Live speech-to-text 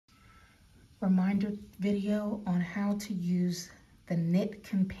reminder video on how to use the Knit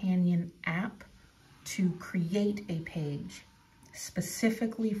Companion app to create a page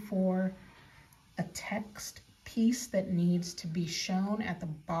specifically for a text piece that needs to be shown at the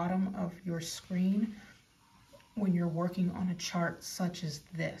bottom of your screen when you're working on a chart such as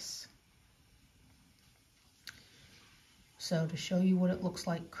this. So to show you what it looks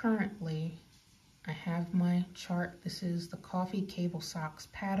like currently, I have my chart. This is the coffee cable socks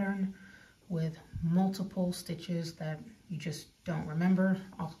pattern with multiple stitches that you just don't remember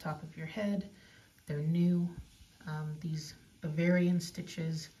off the top of your head. They're new. These Bavarian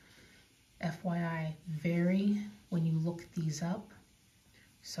stitches, FYI, vary when you look these up.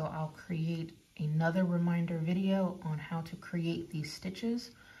 So I'll create another reminder video on how to create these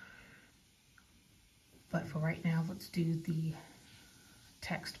stitches. But for right now, let's do the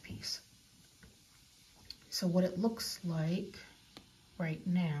text piece. So what it looks like right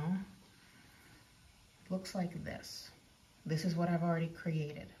now, it looks like this. This is what I've already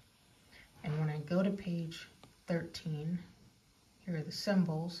created. And when I go to page 13, here are the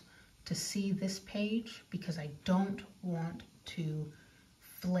symbols. To see this page, because I don't want to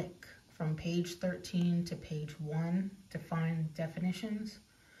flick from page 13 to page 1 to find definitions.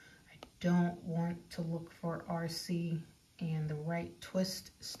 I don't want to look for RC and the right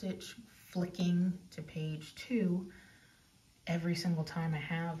twist stitch flicking to page 2 every single time I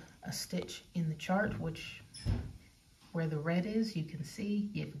have a stitch in the chart, which where the red is, you can see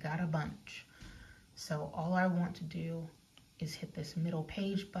you've got a bunch. So all I want to do is hit this middle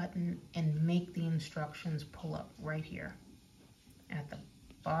page button and make the instructions pull up right here at the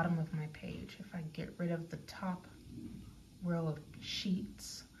bottom of my page. If I get rid of the top row of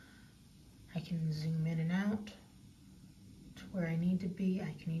sheets, I can zoom in and out to where I need to be.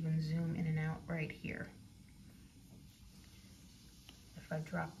 I can even zoom in and out right here. If I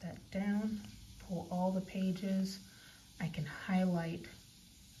drop that down, pull all the pages, I can highlight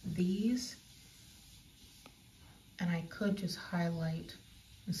these. And I could just highlight,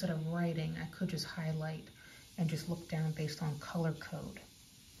 instead of writing, I could just highlight and just look down based on color code,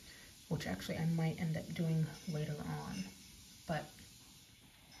 which actually I might end up doing later on. But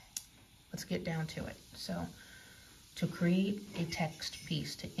let's get down to it. So to create a text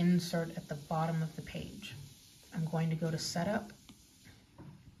piece to insert at the bottom of the page, I'm going to go to Setup.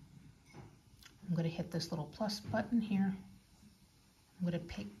 I'm going to hit this little plus button here. I'm going to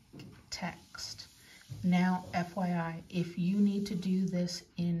pick Text. Now, FYI, if you need to do this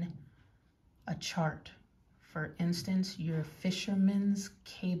in a chart, for instance, your fisherman's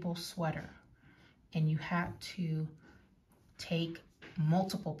cable sweater, and you have to take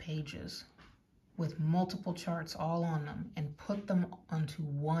multiple pages with multiple charts all on them and put them onto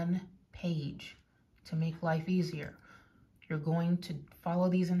one page to make life easier, you're going to follow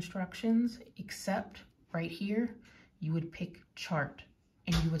these instructions, except right here, you would pick chart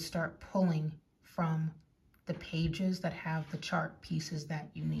and you would start pulling from the pages that have the chart pieces that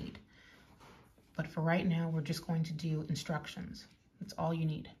you need. But for right now, we're just going to do instructions. That's all you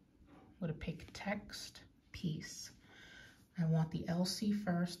need. I'm going to pick text piece. I want the LC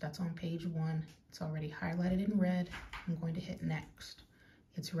first. That's on page 1. It's already highlighted in red. I'm going to hit next.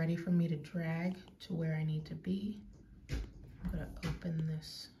 It's ready for me to drag to where I need to be. I'm going to open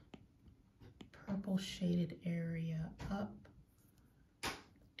this purple shaded area up.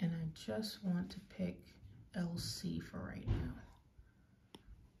 And I just want to pick LC for right now.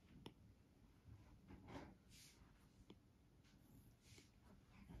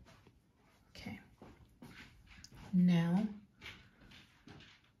 Okay. Now,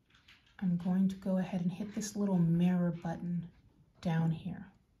 I'm going to go ahead and hit this little mirror button down here.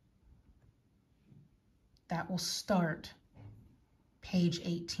 That will start page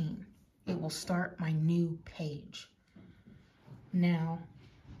 18. It will start my new page. Now,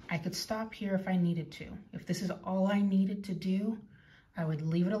 I could stop here if I needed to. If this is all I needed to do, I would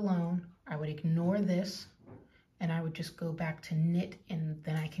leave it alone. I would ignore this and I would just go back to knit, and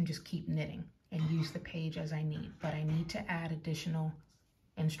then I can just keep knitting and use the page as I need. But I need to add additional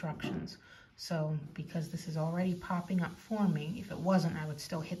instructions. So because this is already popping up for me, if it wasn't, I would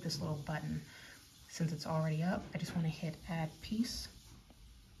still hit this little button. Since it's already up, I just want to hit add piece.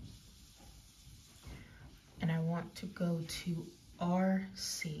 And I want to go to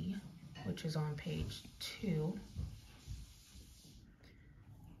RC, which is on page 2.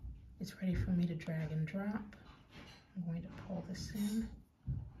 It's ready for me to drag and drop. I'm going to pull this in.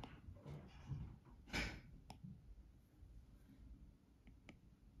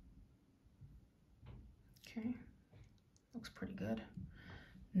 Okay, looks pretty good.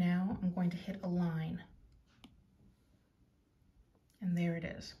 Now I'm going to hit align. And there it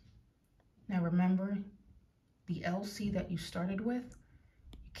is. Now remember, the LC that you started with,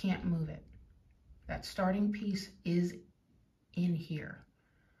 you can't move it. That starting piece is in here.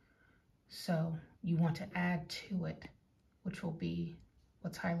 So you want to add to it, which will be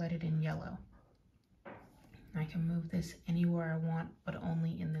what's highlighted in yellow. I can move this anywhere I want, but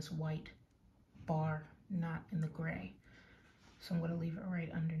only in this white bar, not in the gray. So I'm going to leave it right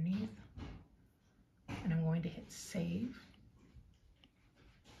underneath, and I'm going to hit save.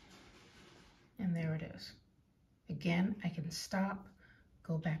 And there it is. Again, I can stop,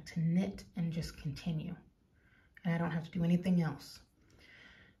 go back to knit, and just continue. And I don't have to do anything else.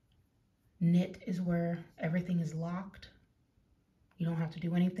 Knit is where everything is locked. You don't have to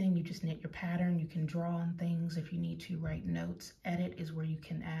do anything, you just knit your pattern. You can draw on things if you need to, write notes. Edit is where you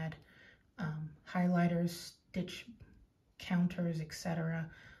can add highlighters, stitch counters, etc.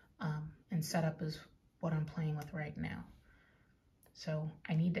 And setup is what I'm playing with right now. So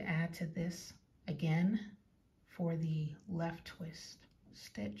I need to add to this again for the left twist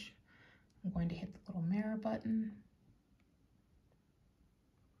stitch. I'm going to hit the little mirror button.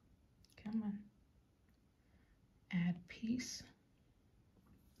 Come on. Add piece.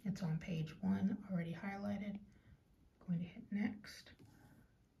 It's on page 1, already highlighted. I'm going to hit next.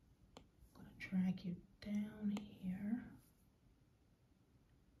 I'm going to drag you down here.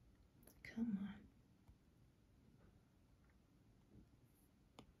 Come on.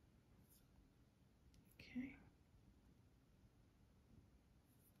 Okay.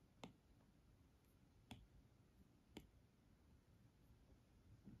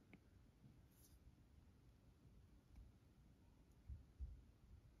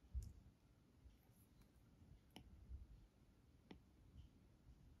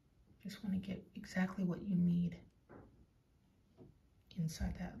 Just want to get exactly what you need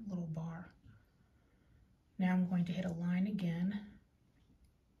inside that little bar. Now I'm going to hit a line again.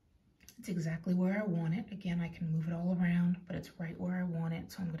 It's exactly where I want it. Again, I can move it all around, but it's right where I want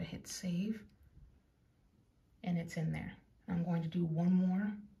it. So I'm going to hit save, and it's in there. I'm going to do one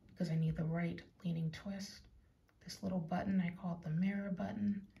more because I need the right leaning twist. This little button, I call it the mirror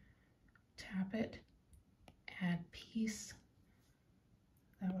button. Tap it, add piece.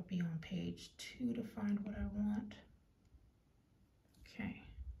 That would be on page 2 to find what I want. Okay.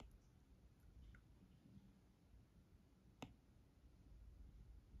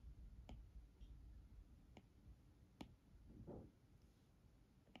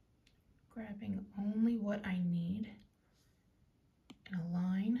 Grabbing only what I need in a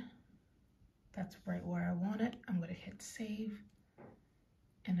line. That's right where I want it. I'm going to hit save,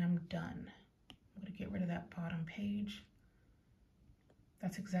 and I'm done. I'm going to get rid of that bottom page.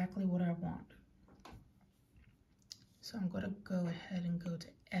 That's exactly what I want. So I'm going to go ahead and go to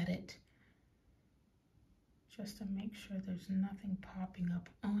edit just to make sure there's nothing popping up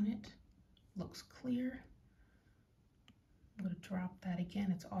on it. Looks clear. I'm going to drop that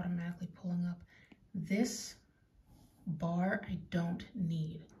again. It's automatically pulling up. This bar I don't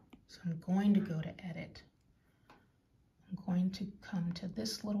need. So I'm going to go to edit. I'm going to come to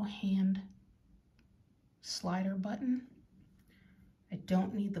this little hand slider button. I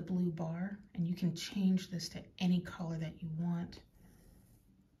don't need the blue bar, and you can change this to any color that you want.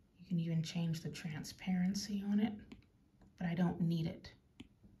 You can even change the transparency on it, but I don't need it.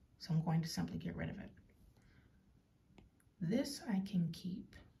 So I'm going to simply get rid of it. This I can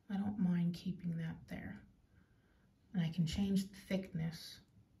keep. I don't mind keeping that there. And I can change the thickness,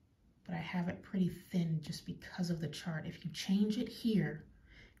 but I have it pretty thin just because of the chart. If you change it here,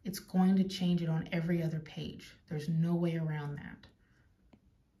 it's going to change it on every other page. There's no way around that.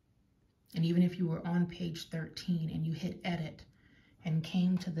 And even if you were on page 13 and you hit edit and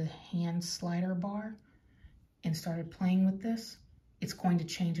came to the hand slider bar and started playing with this, it's going to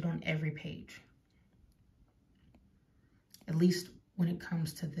change it on every page. At least when it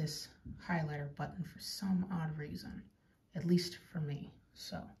comes to this highlighter button for some odd reason, at least for me.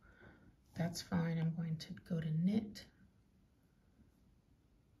 So that's fine. I'm going to go to knit.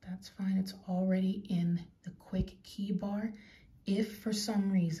 That's fine. It's already in the quick key bar. If for some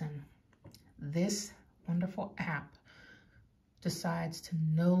reason this wonderful app decides to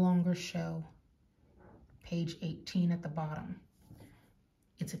no longer show page 18 at the bottom,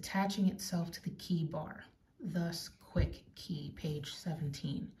 it's attaching itself to the key bar, thus quick key, page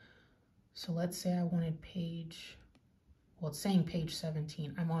 17. So let's say I wanted page, well, it's saying page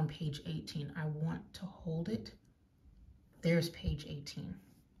 17. I'm on page 18. I want to hold it. There's page 18.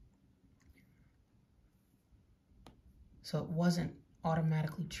 So it wasn't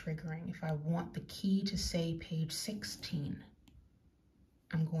automatically triggering. If I want the key to say page 16,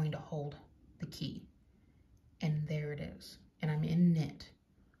 I'm going to hold the key. And there it is. And I'm in knit.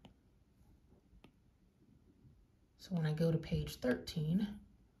 So when I go to page 13,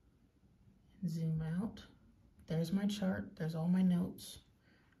 zoom out, there's my chart, there's all my notes,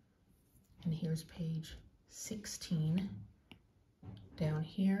 and here's page 16. Down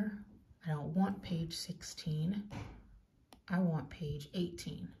here, I don't want page 16, I want page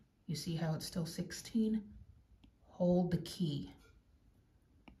 18. You see how it's still 16? Hold the key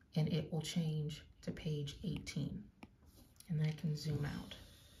and it will change to page 18. And then I can zoom out.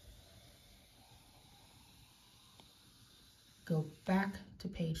 Go back to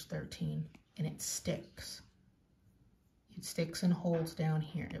page 13 and it sticks. It sticks and holds down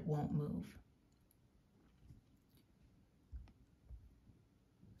here, it won't move.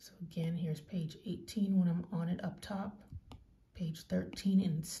 So again, here's page 18 when I'm on it up top, page 13,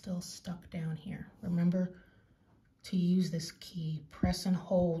 and it's still stuck down here. Remember to use this key, press and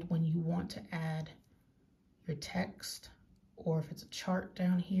hold when you want to add your text, or if it's a chart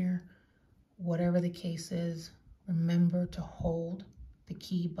down here, whatever the case is, remember to hold the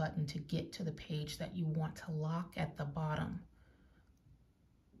key button to get to the page that you want to lock at the bottom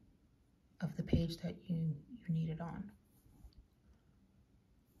of the page that you need it on.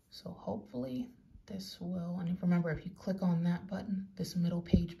 So hopefully this will, and remember, if you click on that button, this middle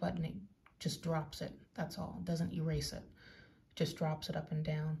page button, it just drops it. That's all. It doesn't erase it. It just drops it up and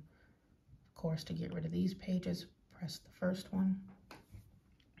down. Of course, to get rid of these pages, press the first one.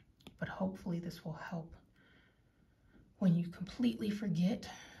 But hopefully this will help when you completely forget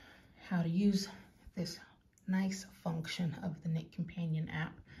how to use this nice function of the Knit Companion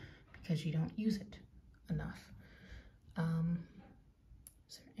app because you don't use it enough.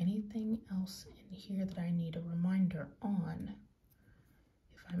 Is there anything else in here that I need a reminder on?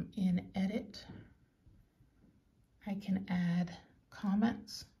 If I'm in Edit, I can add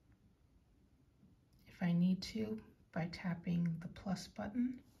comments if I need to by tapping the plus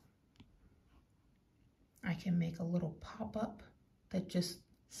button. I can make a little pop-up that just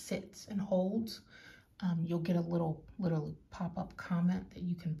sits and holds. You'll get a little pop-up comment that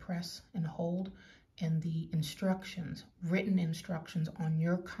you can press and hold, and the instructions, written instructions on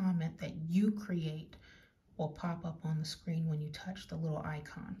your comment that you create will pop up on the screen when you touch the little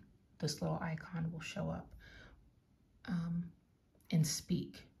icon. This little icon will show up. And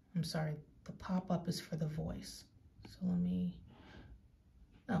speak. I'm sorry, the pop-up is for the voice. So let me,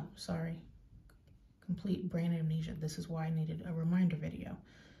 oh, sorry. Complete brain amnesia. This is why I needed a reminder video.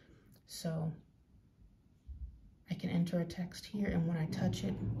 So I can enter a text here, and when I touch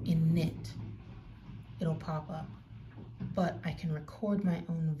it in Knit, it'll pop up. But I can record my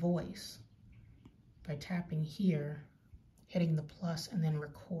own voice by tapping here, hitting the plus, and then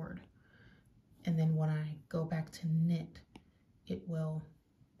record. And then when I go back to Knit, it will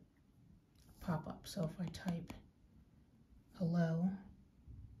pop up. So if I type hello,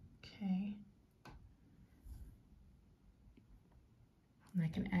 okay, and I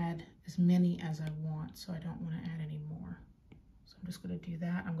can add as many as I want, so I don't want to add any more. So I'm just going to do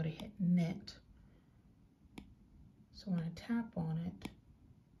that. I'm going to hit Knit. So when I tap on it,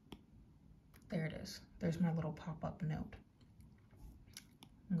 there it is. There's my little pop-up note.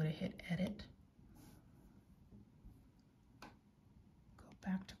 I'm going to hit Edit. Go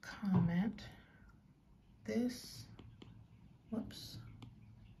back to comment. This, whoops.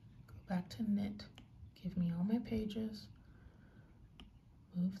 Go back to Knit. Give me all my pages.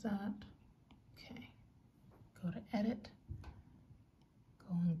 Move that. Okay. Go to Edit.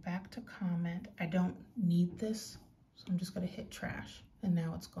 Going back to comment. I don't need this, so I'm just going to hit Trash, and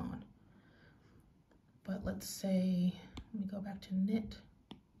now it's gone. But let's say, let me go back to Knit.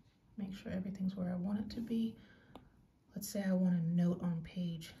 Make sure everything's where I want it to be. Let's say I want a note on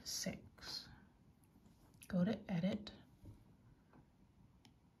page 6. Go to Edit.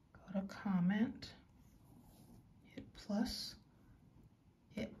 Go to Comment. Hit plus.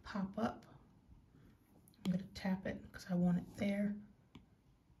 Hit Pop Up. I'm going to tap it because I want it there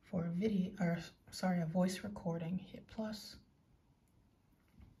for a video, or sorry, a voice recording. Hit plus.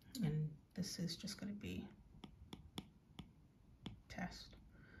 And this is just going to be test.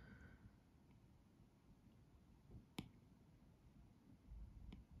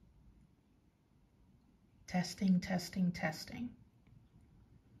 Testing, testing, testing.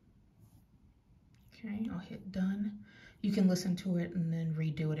 Okay, I'll hit done. You can listen to it and then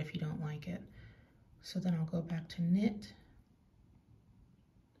redo it if you don't like it. So then I'll go back to Knit,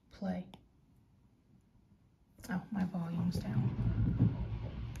 play. Oh, my volume's down.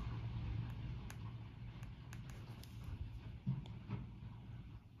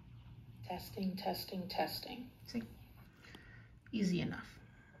 Testing, testing, testing. See? Easy enough.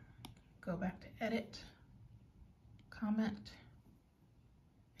 Go back to Edit, Comment.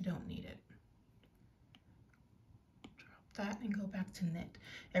 I don't need it. that and go back to knit.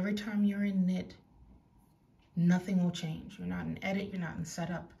 Every time you're in knit, nothing will change. You're not in edit, you're not in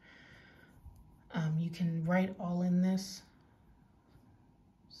setup. You can write all in this.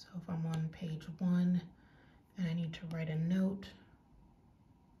 So if I'm on page 1 and I need to write a note,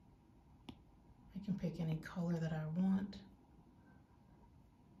 I can pick any color that I want.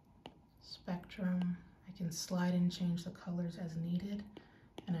 Spectrum, I can slide and change the colors as needed,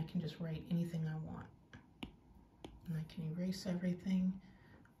 and I can just write anything I want. And I can erase everything.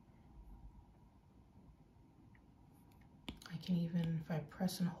 I can even, if I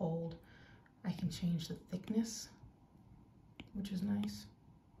press and hold, I can change the thickness, which is nice.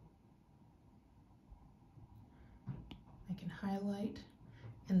 I can highlight,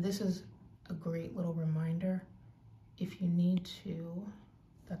 and this is a great little reminder if you need to,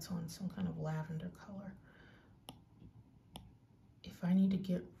 that's on some kind of lavender color. If I need to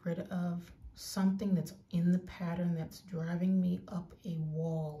get rid of something that's in the pattern that's driving me up a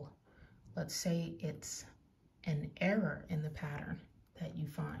wall, let's say it's an error in the pattern that you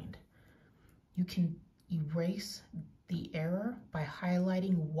find, you can erase the error by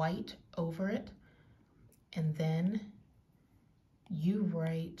highlighting white over it, and then you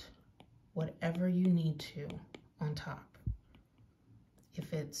write whatever you need to on top.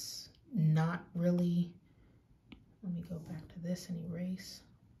 If it's not really, let me go back to this and erase.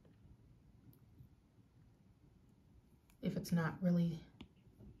 If it's not really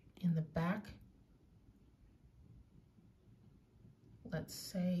in the back, let's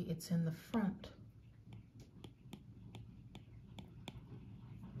say it's in the front.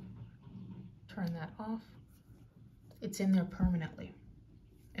 Turn that off. It's in there permanently.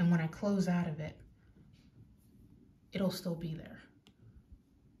 And when I close out of it, it'll still be there.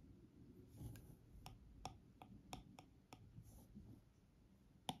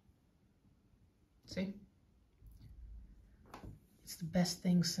 See? It's the best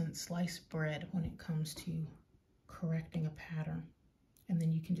thing since sliced bread when it comes to correcting a pattern. And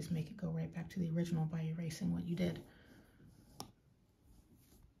then you can just make it go right back to the original by erasing what you did.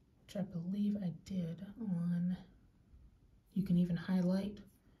 Which I believe I did on, you can even highlight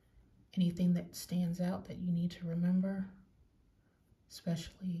anything that stands out that you need to remember,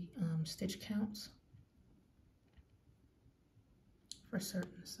 especially stitch counts for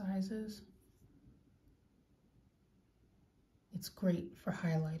certain sizes. It's great for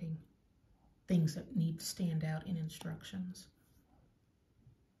highlighting things that need to stand out in instructions.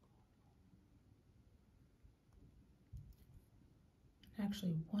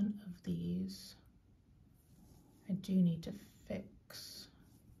 Actually, one of these I do need to fix.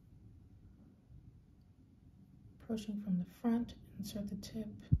 Approaching from the front, insert the tip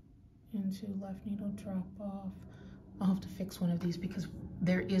into left needle, drop off. I'll have to fix one of these because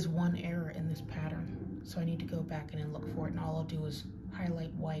there is one error in this pattern. So I need to go back and then look for it, and all I'll do is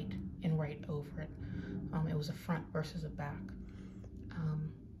highlight white and write over it. It was a front versus a back.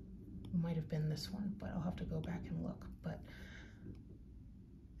 Might have been this one, but I'll have to go back and look. But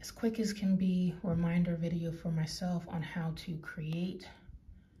as quick as can be, reminder video for myself on how to create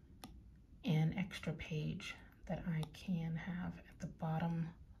an extra page that I can have at the bottom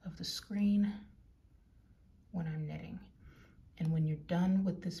of the screen when I'm knitting. And when you're done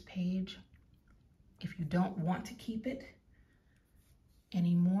with this page, if you don't want to keep it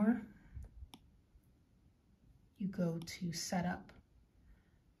anymore, you go to Setup.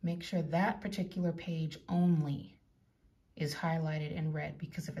 Make sure that particular page only is highlighted in red,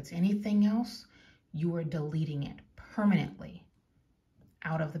 because if it's anything else, you are deleting it permanently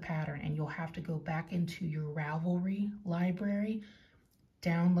out of the pattern, and you'll have to go back into your Ravelry library,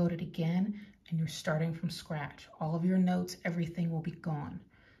 download it again, and you're starting from scratch. All of your notes, everything will be gone.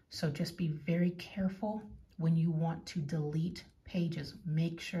 So just be very careful when you want to delete pages.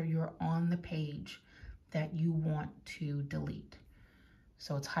 Make sure you're on the page that you want to delete.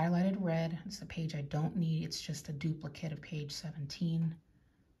 So it's highlighted red. It's the page I don't need. It's just a duplicate of page 17.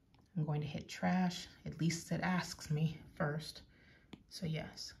 I'm going to hit trash. At least it asks me first. So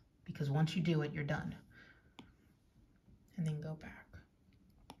yes, because once you do it, you're done. And then go back.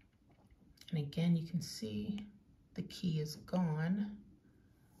 And again, you can see the key is gone.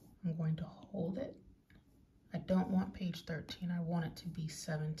 I'm going to hold it. I don't want page 13. I want it to be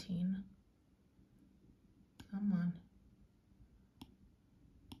 17. Come on.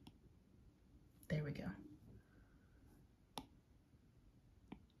 There we go.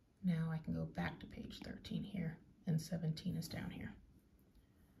 Now I can go back to page 13 here, and 17 is down here.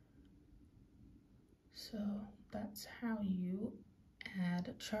 So that's how you add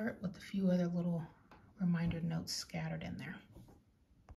a chart with a few other little reminder notes scattered in there.